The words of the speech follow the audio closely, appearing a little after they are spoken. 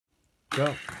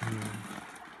Go.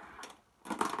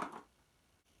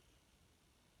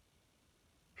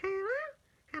 Hello,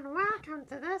 and welcome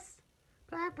to this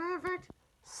perfect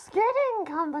skidding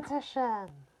competition.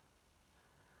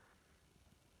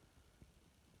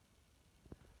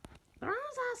 The rules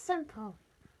are simple.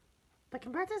 The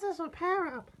competitors will pair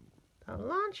up, they'll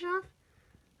launch off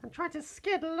and try to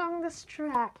skid along this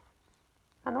track.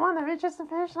 And the one that reaches the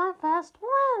finish line first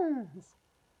wins.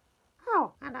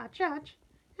 Oh, and our judge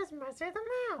is Mercy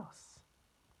the Mouse.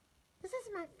 This is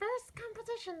my first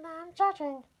competition that I'm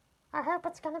judging. I hope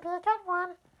it's going to be a good one.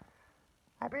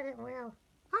 I bet it will.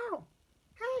 Oh,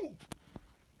 hey,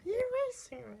 are you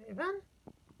racing, Raven?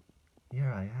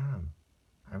 Here I am.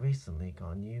 I recently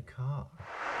got a new car.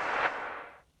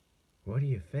 What do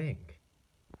you think?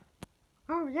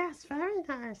 Oh, yes, very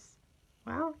nice.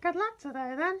 Well, good luck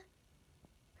today then.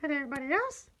 And everybody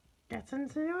else, get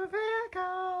into your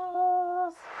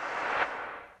vehicles.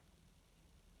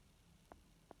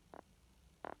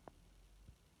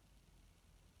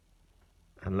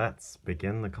 And let's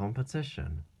begin the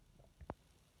competition.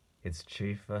 It's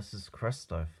Chief versus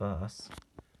Cresto first.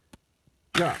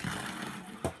 Go!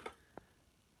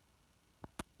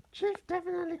 Chief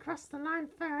definitely crossed the line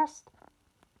first,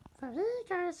 so he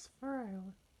goes through.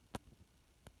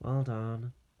 Well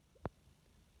done.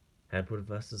 Edward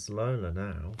versus Lola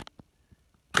now.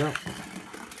 Go!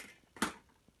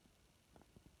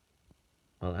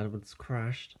 Well, Edward's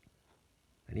crashed,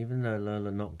 and even though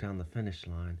Lola knocked down the finish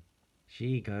line,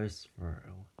 she goes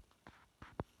through.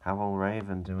 How will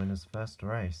Raven do in his first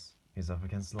race? He's up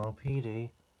against Lil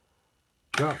PD.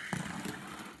 Go!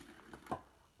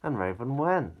 And Raven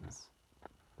wins.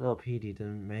 Lil PD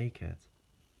didn't make it,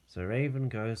 so Raven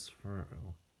goes through.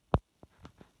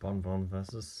 Bon Bon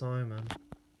versus Simon.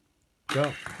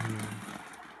 Go!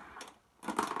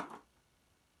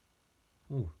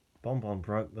 Ooh, Bon Bon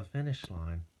broke the finish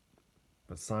line,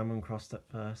 but Simon crossed it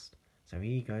first, so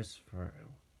he goes through.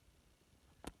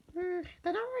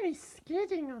 They're not really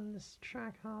skidding on this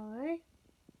track, are they?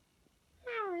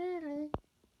 Not really.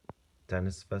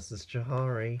 Dennis versus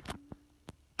Jahari.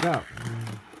 Go!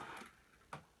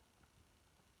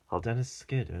 Well, Dennis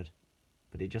skidded,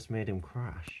 but it just made him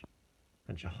crash,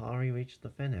 and Jahari reached the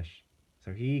finish,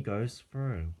 so he goes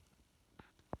through.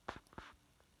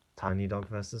 Tiny Dog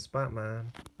versus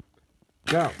Batman.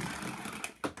 Go!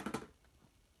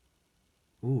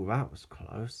 Ooh, that was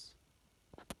close.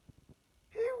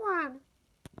 Who won?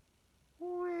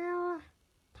 Well,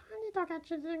 Tiny Dog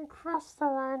actually didn't cross the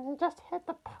line, he just hit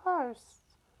the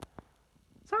post.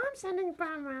 So I'm sending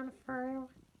Batman through.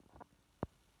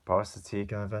 Boris the Tea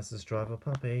Guy versus Driver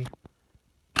Puppy.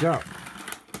 Go!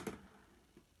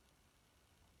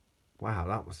 Wow,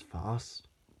 that was fast.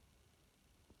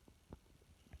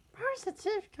 Boris the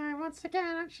Teeth Guy once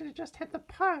again actually just hit the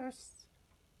post.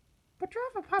 But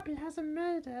Driver Puppy hasn't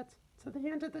made it to the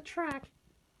end of the track,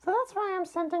 so that's why I'm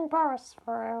sending Boris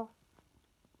through.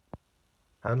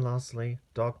 And lastly,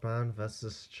 Dogman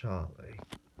versus Charlie.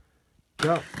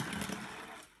 Go!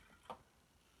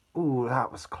 Ooh,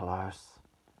 that was close.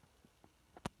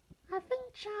 I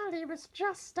think Charlie was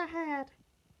just ahead,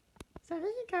 so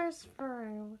he goes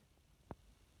through.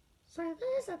 So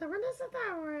these are the winners of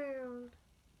that round.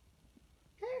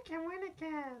 Who can win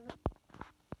again?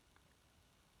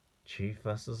 Chief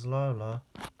versus Lola.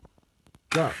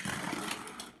 Go!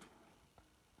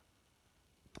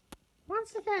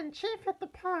 Once again, Chief hit the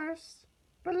post,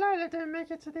 but Lola didn't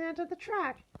make it to the end of the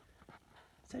track.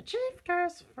 So Chief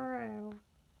goes through.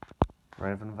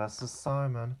 Raven versus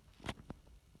Simon.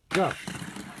 Go!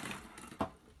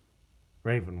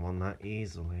 Raven won that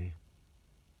easily.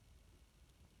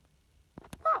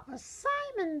 What was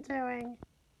Simon doing?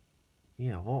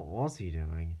 Yeah, what was he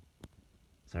doing?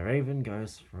 So Raven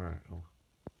goes through.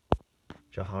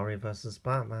 Jahari versus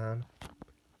Batman.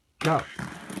 Go!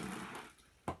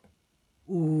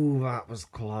 Ooh, that was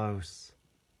close.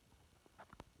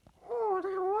 Oh, that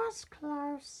was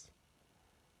close.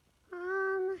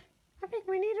 I think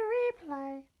we need a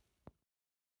replay.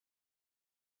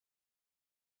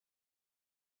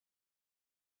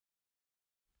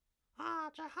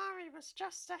 Jahari was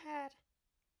just ahead,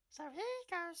 so he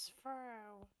goes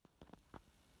through.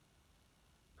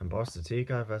 And Boss the Tea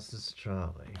Guy versus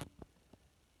Charlie.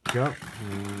 Go!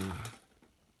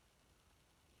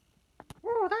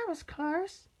 Oh, that was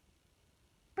close.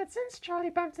 But since Charlie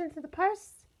bumped into the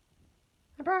posts,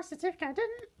 and Boris the Tooth Guy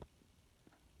didn't,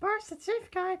 Boris the Tooth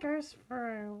Guy goes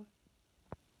through.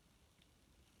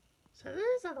 So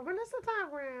these are the winners of that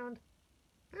round.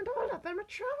 And all of them are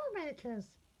troublemakers,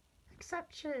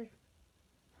 except Chief.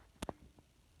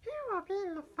 Who will be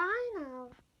in the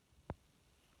final?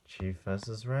 Chief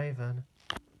versus Raven.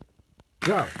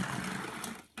 Go!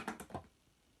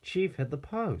 Chief hit the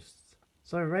posts,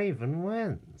 so Raven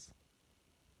wins.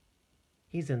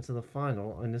 He's into the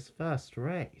final in his first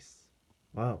race.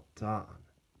 Well done.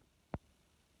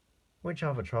 Which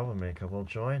other troublemaker will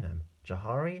join him?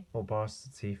 Jahari or Boris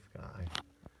the Teeth Guy?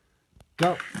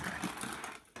 Go!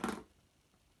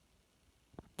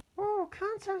 Oh,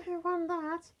 can't tell who won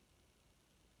that.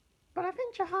 But I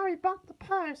think Jahari bumped the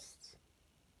posts.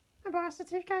 And Boris the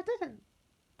Teeth Guy didn't.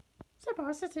 So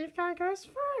Boris the Teeth Guy goes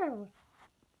through.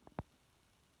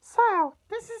 So,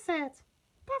 this is it.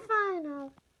 The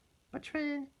final.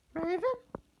 Between Raven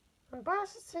and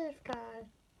Boris the Teeth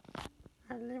Guy.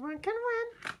 Only one can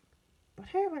win. But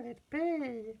who will it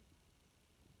be?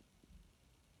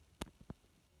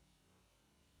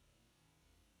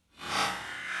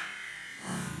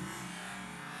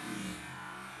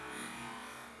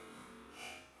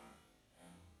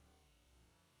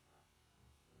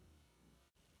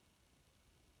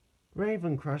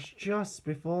 Raven crashed just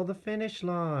before the finish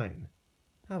line.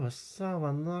 That was so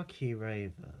unlucky,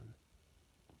 Raven.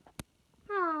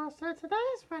 Ah, so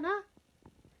today's winner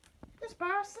is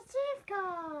Boris the Teeth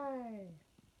Guy.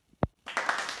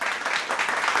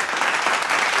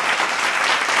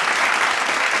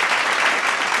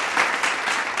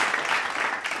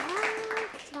 Well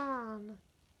done.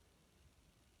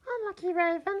 Unlucky,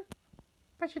 Raven,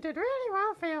 but you did really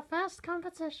well for your first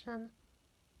competition.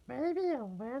 Maybe you'll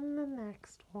win the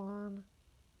next one.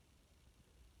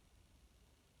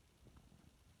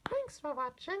 Thanks for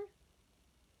watching.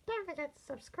 Don't forget to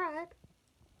subscribe.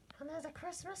 And there's a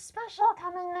Christmas special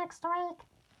coming next week.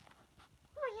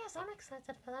 Oh yes, I'm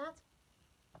excited for that.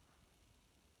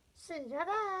 See you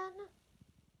then.